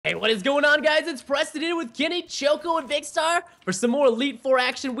Hey, what is going on, guys? It's Preston here with Kenny, Choco, and Big Star for some more Elite Four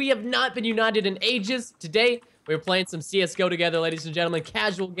action. We have not been united in ages. Today, we're playing some CSGO together, ladies and gentlemen.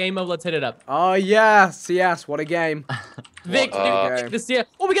 Casual game mode. Let's hit it up. Oh, yes. Yes. What a game. Vic, this here.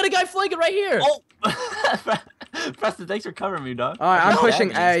 Oh, we got a guy flanking right here. Oh, Preston, thanks for covering me, dog. All right, I'm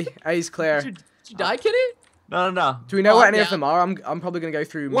pushing A. A's clear. Did you die, Kenny? No. Do we know where any of them are? I'm probably going to go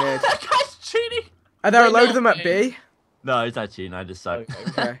through What? mid. That guy's cheating. Are there a Wait, load no, of them at wait. B? No, he's not cheating. I just suck.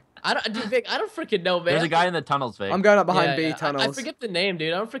 Okay. Vic, I don't freaking know, man. There's a guy in the tunnels, Vic. I'm going up behind Yeah, B yeah. tunnels. I forget the name,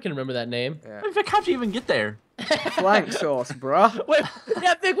 dude. I don't freaking remember that name. Yeah. Vic, how'd you even get there? Flank sauce, bruh. Wait,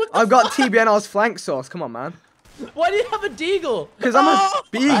 yeah, Vic, what the I've got fuck? TBNR's flank sauce. Come on, man. Why do you have a deagle? Because I'm a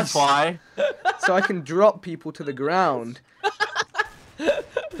beast. That's why. So I can drop people to the ground. Look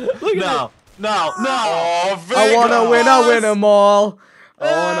at No. Oh, Vic! I want to win them all. I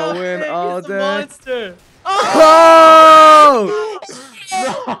this. want to win Vic, all he's a day. monster. Oh!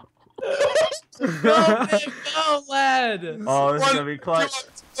 No. Go, Vic, go, lad. Oh, this is gonna be clutch.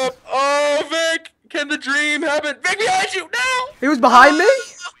 Oh, Vic! Can the dream happen? Vic, behind you! No! He was behind me?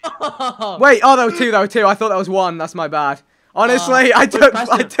 Oh. Wait, oh, there were two. I thought that was one. That's my bad. Honestly, I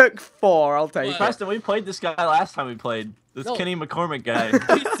took 4. I'll take it. Preston, we played this guy last time we played. This No. Kenny McCormick guy.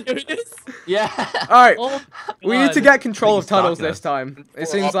 Are you serious? Yeah. All right, Oh, we need to God. get control of He's tunnels stalking this us. time. It Or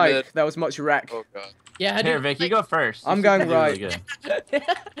seems up like mid. there was much wreck. Oh, God. Yeah, Here, dude, Vic, you go first. I'm You going should do really right.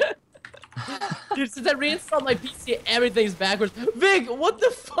 good. Dude, since I reinstalled my PC, everything's backwards. Vic, what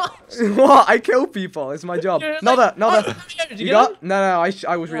the fuck? What? I kill people. It's my job. You're Another. Oh, did you You get him? got? No. I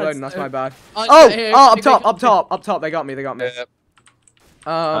was Yeah, reloading. That's it's- my bad. Oh, here, Oh, Vic, up Vic, top. They got me. Yeah.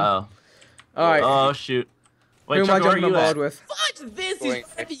 Oh. All right. Oh shoot. Wait, Who am I Chuck, where jumping are on you board at? with? Fuck this, Going. he's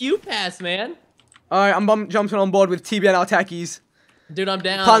trying to U-pass, man. All right, I'm jumping on board with TBNR techies. Dude, I'm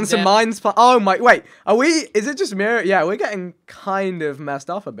down. Planting I'm some down. mines. Oh my. Wait. Are we? Is it just me? Yeah, we're getting kind of messed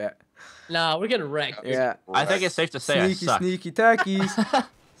off a bit. Nah, we're getting wrecked. Yeah. I think it's safe to say I suck. Sneaky techies.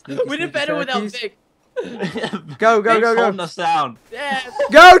 We did better without Vic. Go. Vic's holding us down. Yeah.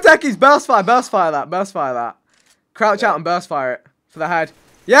 Go, techies! Burst fire that. Crouch out and burst fire it for the head.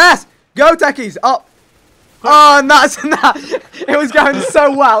 Yes! Go, techies! Up! Oh, and that's it was going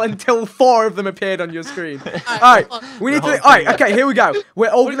so well until 4 of them appeared on your screen. Alright, we need to. Alright, okay, here we go. We're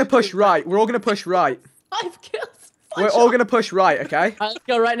all gonna push right. 5 kills. We're all gonna push right, okay? Alright, let's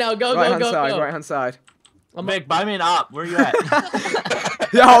go right now. Go, Right go, hand go, side, go. right hand side. Vic, buy me an op. Where you at?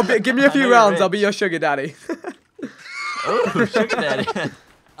 Yeah, give me a I know few you're rounds. I'll rich. be your sugar daddy. Ooh, sugar daddy.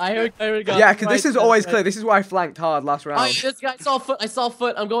 I heard go. Yeah, because this Right, is always right. clear. This is why I flanked hard last Oh, round. this guy I saw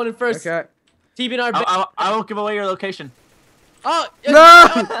foot. I'm going in first. Okay. TBNR. Vic. I won't give away your location. Oh, No!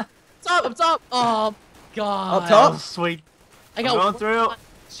 Up top. Oh, God. Up top? Oh, sweet. I I'm got going one through.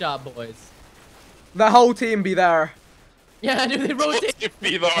 shot, boys. The whole team be there. Yeah, dude, they rotate.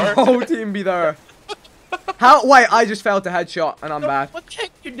 Be The there. whole team be there. How? Wait, I just failed to headshot and I'm bad. What the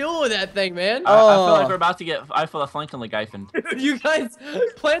heck you doing with that thing, man? I feel Oh. like we're about to get. I feel a flank on the Geifen. You guys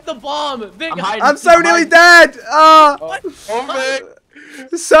plant the bomb. Vic, I'm hiding. I'm so nearly dead. Oh,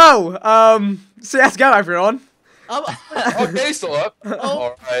 Vic. So, CS:GO, everyone. Okay, still up. Oh.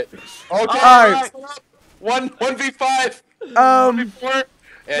 All right. Okay. Alright. still up. 1v5. 4. And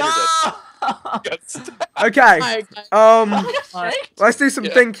you're No! dead. Okay. Alright, guys. Alright. Let's do some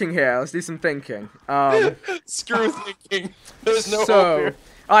Yeah. thinking here. Let's do some thinking. Screw thinking. There's no hope So, here.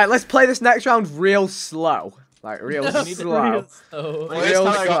 all right, let's play this next round real slow. Like real slow. So, Wait, Real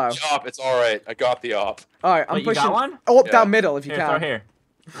I got slow. the op. It's all right. I got the op. All right, I'm Wait, you pushing. got one? Oh, up, Yeah. down, middle if you Here, throw can. here.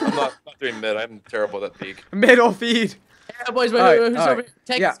 I'm not doing mid. I'm terrible at peak. Mid or feed. yeah, boys, wait, Alright, who's alright. over here?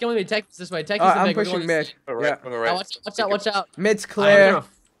 Texas, Yeah. come with me. Texas this way. Texas All right, and I'm Vic, we're pushing going this mid. All Yeah. right. All way. right. Watch out, watch out. Mid's I went clear. through a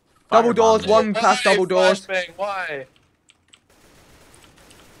Double doors, firebomb. one past double doors. Flashbang, why?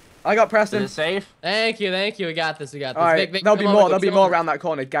 I got Is Preston. it safe? Thank you. We got this. All right, there'll be more. There'll be more around that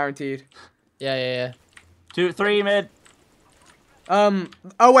corner, guaranteed. Yeah. 2, 3 mid.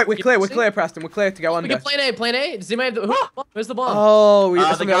 Oh wait, we're clear, Preston. We're clear to go We under. can plan A. Does anybody have the, where's the bomb? Oh, we The on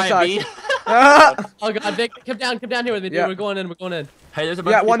the other guy in side. B. Ah! Oh god, Vic, come down here with me, dude. Yeah. We're going in. Hey, there's a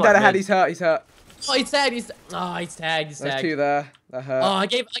bunch Yeah, of one people dead at ahead. mid. He's hurt. Oh, he's tagged. He's tagged. There's 2 there. They're hurt. Oh, I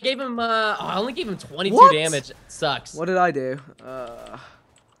gave him. I only gave him 22 What? damage. It sucks. What did I do?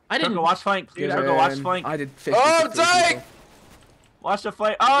 I didn't. Go watch flank. Good Go watch win. flank. I did 50. Oh, Dyke! Watch the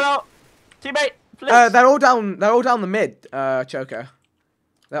flank. Oh no, teammate. Please. They're all down. They're all down the mid, Choco.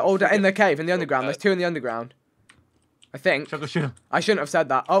 They're all in the cave in the underground. There's 2 in the underground. I think. Choco, shoot him. I shouldn't have said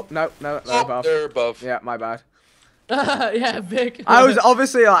that. Oh no, they're Oh, above. they're above. Yeah, my bad. Yeah, Vic. I was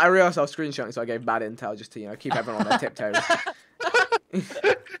obviously like I realized I was screenshotting, so I gave bad intel just to keep everyone on their tiptoes.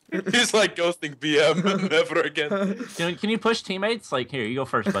 He's like ghosting BM never again. Can you push teammates? Like, here, you go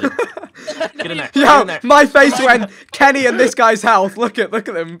first, buddy. Get in there. Get Yo, in there. my face when Kenny and this guy's health. Look at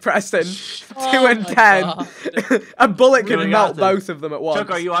them, Preston. 2 and my 10. God. A bullet We can really melt got this. both of them at once.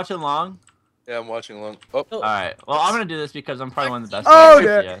 Chuck, are you watching long? Yeah, I'm watching along. Oh, All right. Well, I'm gonna do this because I'm probably one of the best. Oh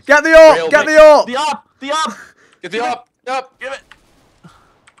players, dear! yes. Get the orb! Railed Get me. the orb! The up! The up! get the up. Up. Give it!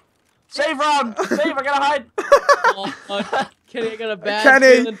 Save round! Save! I gotta hide! Oh, Kenny, I got a bad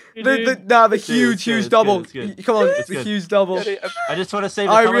Kenny, feeling for you, dude. the It's good, huge, it's good, huge it's double. good, it's good. Come on, It's the good. huge double. I- I just want to save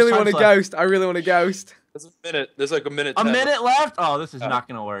it. I How much really want time's to left? ghost. I really want to ghost. There's a minute. There's like a minute. A 10. minute left? Oh, this is not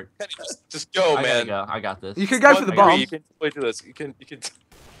gonna work. Kenny, just go, I man. gotta go. I got this. You can go for the 1-3, bomb. You can play through this. You can.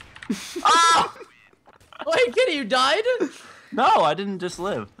 Ah! Wait, Kenny, you died? No, I didn't just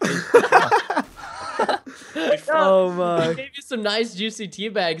live. Oh I my. gave you some nice juicy tea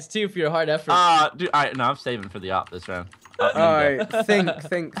bags too for your hard effort. Dude, all right, no, I'm saving for the op this round. All right,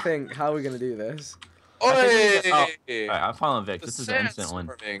 think. How are we gonna do this? Oi! All right, I'm following Vic. This is an instant win.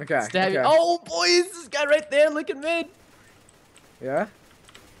 Okay. Stab you. okay. Oh, boys, this guy right there looking mid. Yeah.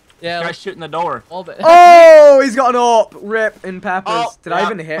 Yeah, Guy's shooting the door. all but. Oh, he's got an AWP. Rip in peppers. Oh, Did I yeah.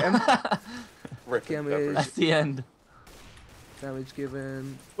 even hit him? Rip it, Damage. Pepper. That's the end. Damage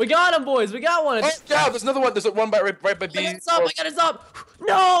given. We got him, boys. We got one. Oh, yeah, there's another one. There's one right by I B. got his up. I got his up.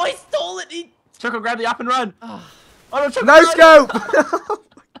 No, I stole it. He... Choco, grab the op and run. Ah. Oh no, Choco, No run. scope.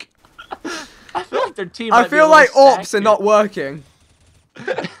 I feel like their team. I might be feel a like little AWPs are not working.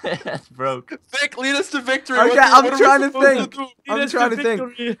 stacked. That's broke. Vic, lead us to victory. Okay, What I'm are we trying to supposed think. do? I'm trying to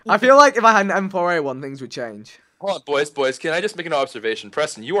think. I feel like if I had an M4A1, things would change. Hold on, boys. Can I just make an observation?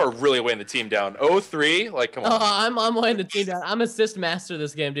 Preston, you are really weighing the team down. 0-3? Like, come Oh, on. I'm weighing the team down. I'm assist master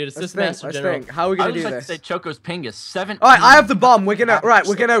this game, dude. Let's Assist think. master Let's general. think. How are we I gonna would do just like to this? say Choco's ping is 7. All right, I have the bomb. We're gonna rush.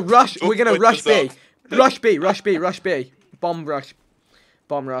 We're gonna Wait, rush what's B. Rush B. Rush B. Rush B. Bomb rush.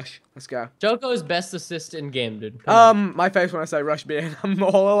 Bomb rush. Let's go. Joko's best assist in game, dude. Come on. My face when I say rush B, and I'm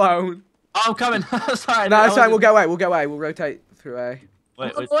all alone. Oh, I'm coming. Sorry. No, I it's fine. We'll wasn't- get away. We'll get away. We'll rotate through A.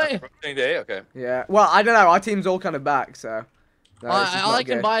 Wait, Come wait. on, boy. Rotating to A? Okay. Yeah. Well, I don't know. Our team's all kind of back, so. No, this is All not I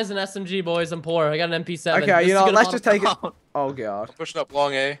can good. buy is an SMG, boys. I'm poor. I got an MP7. Okay, This you is know, gonna let's bomb- just take it. Oh, Oh god. I'm pushing up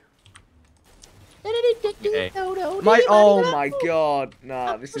long A. okay. Oh my god.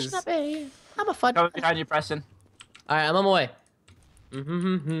 Nah, this is. I'm a fun. Coming behind you, Preston. All right, I'm on my way.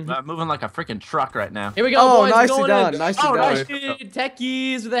 I'm moving like a freaking truck right now. Here we go, Oh, boys. nicely Going done. in. Nicely Oh, done. nice.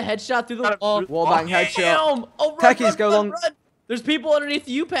 Techies with a headshot through the Got it. wall. Wallbang headshot. Damn! Oh, run, Techies, run, go run, long. run. There's people underneath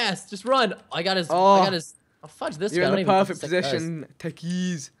you. Pass. Just run. I got his. Oh. I got his. Oh, fudge this You're guy. in I the don't even know perfect what this guy does. position.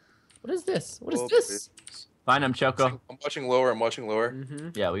 Techies. What is this? What is Oh, this? please. Find him, Choco. I'm watching lower. I'm watching lower.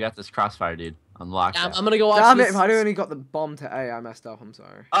 Yeah, we got this crossfire, dude. Unlocked. Yeah, I'm gonna go watch Damn this. it! If I only got the bomb to A, I messed up. I'm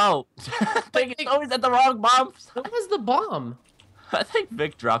sorry. Oh, Vic is always at the wrong bomb. What was the bomb? I think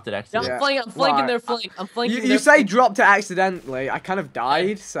Vic dropped it Yeah, accidentally. Yeah. I'm flanking Right. their flank. I'm flanking You their say dropped it accidentally. I kind of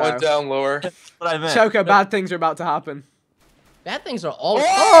died, so. One down lower. That's what I meant. Choco, bad things are about to happen. Bad things are all.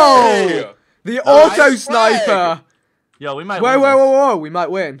 Oh! The Nice auto flag. sniper! Yo, we might Whoa, win whoa, this. whoa, whoa! We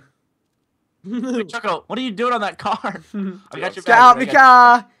might win. Hey, Choco, what are you doing on that car? I got your Get back. out I me got-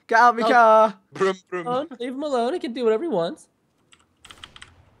 car! Get out me Oh. car! Brum, brum. Leave him alone. He can do whatever he wants.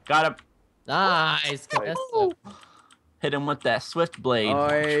 Got him. Nice. Oh. Hit him with that swift blade.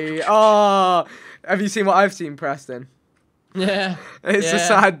 Oi. Oh! Have you seen what I've seen, Preston? Yeah. It's a Yeah.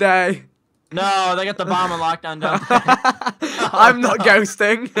 sad day. No, they got the bomb and lockdown down. I'm not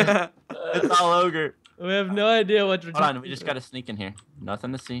ghosting. It's all ogre. We have no idea what we're Hold on, we just gotta sneak in here.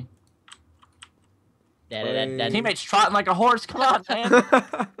 Nothing to see. Da-da-da-da. Teammates trotting like a horse. Come on, man.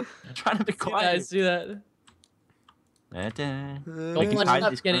 Trying to be I quiet. see that. Da-da. Don't Making fudge tides it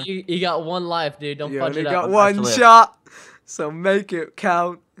up, is Kenny. fun. You got one life, dude. Don't You fudge only it got up. one to live. shot, so make it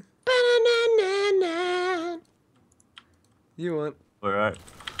count. You want? Alright.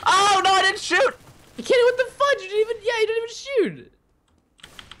 Oh no, I didn't shoot. Kenny, what the fudge? You didn't even. Yeah, you didn't even shoot.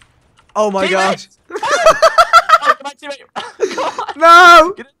 Oh my gosh! Teammates! Oh, come on, teammate. Come on.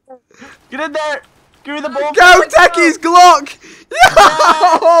 No! Get in there. Get in there. Give me the ball. Go, Techie's Glock!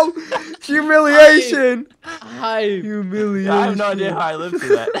 No! Humiliation! Hi. Humiliation. I have no idea how I lived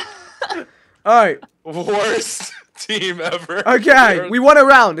through that. Alright, Worst team ever. okay, we won a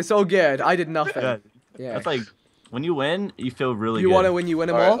round. It's all good. I did nothing. Yeah. Yeah. That's like when you win, you feel really You good. want to win, you win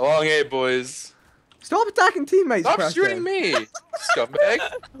them All right, all? long A, boys. Stop attacking teammates, Stop Preston. shooting me, scumbag.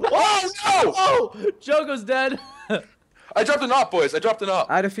 Oh no! Oh, Joko's dead. I dropped an op, boys. I dropped an op.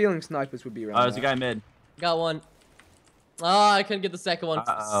 I had a feeling snipers would be around. Oh, there's a there. guy mid. Got one. Oh, I couldn't get the second one.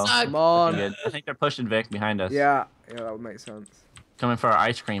 Uh-oh. Suck. Come on. Good. I think they're pushing Vic behind us. Yeah, that would make sense. Coming for our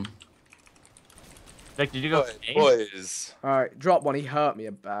ice cream. Vic, did you go? A? Boys. All right, drop one. He hurt me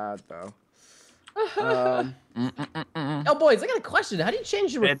bad though. Oh, boys, I got a question. How do you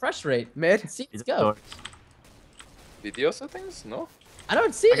change your Mid. refresh rate? Mid. See, He's let's go. outdoors. Video settings? No. I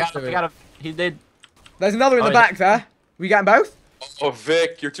don't see I it. got him. I got him. He did. There's another in Oh, the yeah. back there. We getting both? Oh,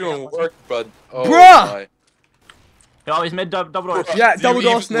 Vic, you're doing work, bud. Oh, Bruh! my. He always mid double doors. Yeah, You double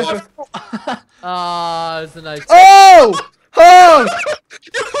door even sniffer. Ah, it's a nice. Oh! Oh!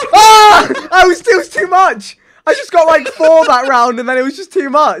 Ah! It was too much. I just got like 4 that round, and then it was just too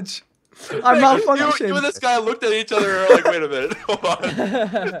much. I You and malfunctioned. this guy looked at each other and were like, wait a minute. Hold on.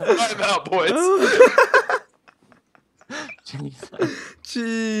 I'm out, boys.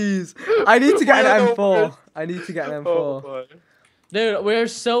 Jeez. I need to get an Oh, M4. I need to get an Oh, M4. my. Dude, we're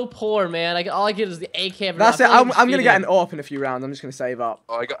so poor, man. All I get is the AK. every That's it. round. I feel I'm like gonna get an cheating. AWP in a few rounds. I'm just gonna save up.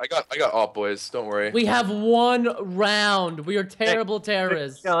 Oh, I got op, boys. Don't worry. We have 1 round. We are terrible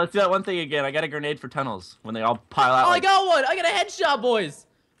terrorists. Yeah, let's do that one thing again. I got a grenade for tunnels when they all pile out. Oh, I like, got one. I got a headshot, boys.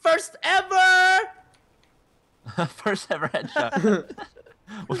 First ever. First ever headshot.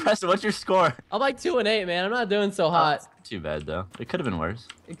 Well, Preston, what's your score? I'm like 2 and 8, man. I'm not doing so hot. Not too bad though. It could have been worse.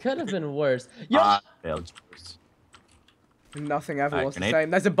 It could have been worse. Yo, Failed. Nothing ever Alright, was the grenade. same.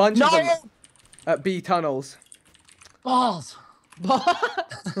 There's a bunch No! of them at B tunnels. Balls.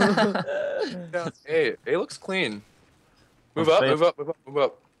 Yeah, hey, A looks clean. Move Oh, up, fail. move up, move up, move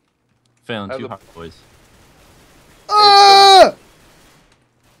up. Failing I too look- hard, boys. Ah!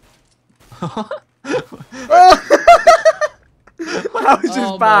 That was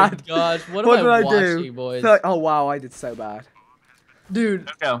just oh bad. my gosh, what What am did I I watching, do? boys? Oh wow, I did so bad. Dude,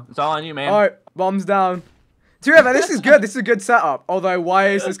 Go. It's all on you, man. All right, bombs down. To be fair, this is good. This is a good setup. Although, why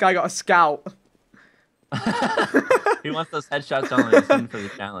is this guy got a scout? He wants those headshots only. He's in for the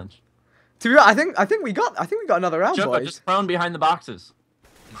challenge. To be fair, I think we got another round, Joko, boys. just prone behind the boxes.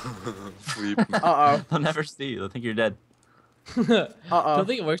 Sleep. Uh They'll never see you. They'll think you're dead. oh. I don't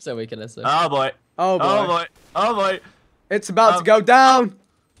think it works that way, can I say? Oh boy. Oh boy. Oh boy. Oh boy. It's about to Um, go down.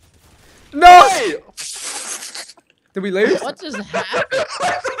 No! Hey! Did we lose? What just happened?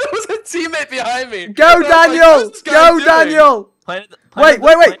 There was a teammate behind me. Go, And I'm like, Daniel! what's this guy Go, doing? Daniel! Play Wait, the- wait,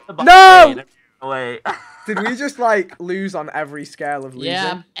 play wait. the box. No! Wait. Did we just like lose on every scale of losing?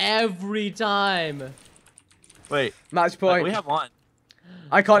 Yeah, every time. Wait. Match point. We have one.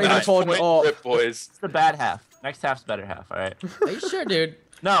 I can't even Match afford an point AWP. rip, boys. It's the bad half. Next half's better half. All right. Are you sure, dude?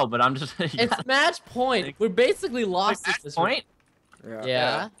 No, but I'm just. It's match point. We're basically lost at this point. Yeah.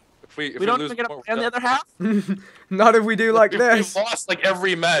 Yeah. If we We don't lose even get a more, play on the other half. Not if we do like We've this. lost like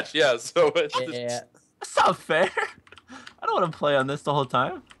every match, yeah. So it's just, Yeah. That's not fair. I don't want to play on this the whole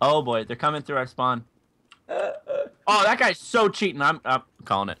time. Oh boy, they're coming through our spawn. Oh, that guy's so cheating. I'm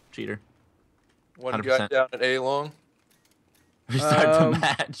calling it cheater. one guy 100%. down at A long. Restart Um, the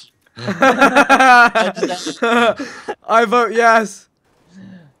match. I vote yes.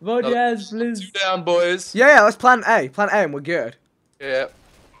 Vote Another- yes, please. 2 down, boys. Yeah, let's plan A. Plan A and we're good. Yeah.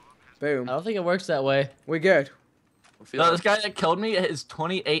 Boom. I don't think it works that way. We're good. I'm feeling No, this guy that killed me is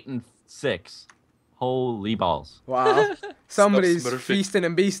 28-6. Holy balls. Wow. Somebody's Smurfing. feasting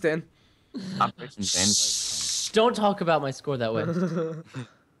and beasting. Operation Vanguard. Shh, don't talk about my score that way. I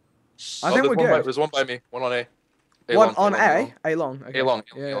Oh, think we're good. There's one by me. One on A. One long, on A? A long. Okay. A long.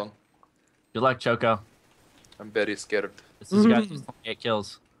 Yeah, A yeah. long. Good luck, Choco. I'm very scared. This is got 28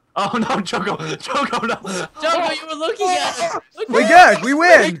 kills. Oh no, Choco! Choco, no! Joko, you were looking at it. Look We're at good. We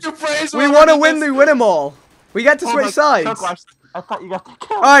win. Thank you, praise We whoever want to did win. this. We win them all. We get to Oh switch my- sides. Choco, I thought you got the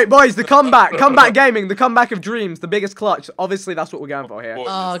kill. All right, boys. The comeback. Comeback gaming. The comeback of dreams. The biggest clutch. Obviously, that's what we're going for here. Boy.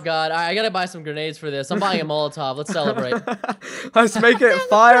 Oh god, I gotta buy some grenades for this. I'm buying a Molotov. Let's celebrate. Boom! Let's make it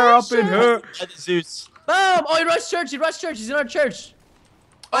fire up in her. Zeus. Oh, he rushed church. He rushed church. He's in our church.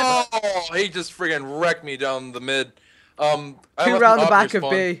 Oh, he just friggin' wrecked me down the mid. I 2 left round an the back obvious of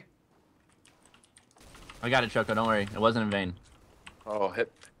spawn. B. I got it, Choco. Don't worry. It wasn't in vain. Oh,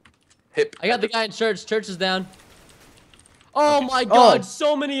 hip. I got the guy in church. Church is down. Oh my god,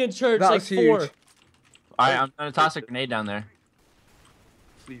 so many in church. That Like was 4. huge. All right, I'm gonna toss a grenade down there.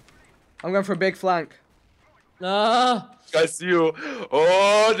 I'm going for a big flank. Ah. Guys, you.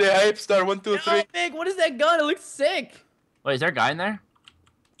 Oh, the hype star. 1, 2, 3. Oh, big. What is that gun? It looks sick. Wait, is there a guy in there?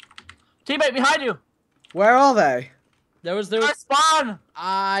 Teammate behind you! Where are they? There was Our spawn!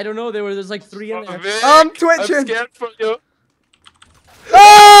 I don't know. There's like 3 in there. Vic, I'm twitching. I'm scared for you.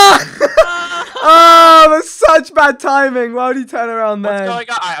 Ah! Oh, that's such bad timing. Why would he turn around What's there? going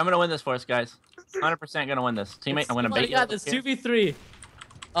on? Alright, I'm gonna win this for us, guys. 100% gonna win this. Teammate, I'm gonna Somebody bait you. got this 2v3.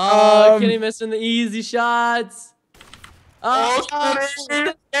 Oh, Kenny missing the easy shots. Oh,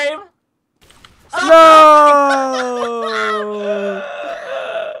 Kenny. Game. No!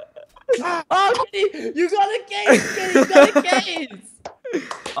 Oh, Kenny,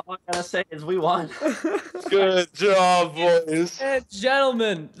 Good job, boys. And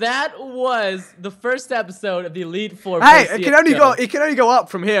gentlemen, that was the first episode of the Elite Four. Hey, Pro it can only CS:GO. go. It can only go up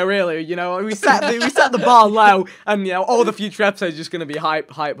from here, really. You know, we set the bar low, and you know, all the future episodes are just gonna be hype,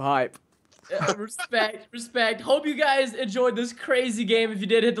 hype, hype. Respect. Hope you guys enjoyed this crazy game. If you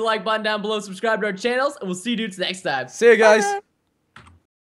did, hit the like button down below, subscribe to our channels, and we'll see you dudes next time. See you guys.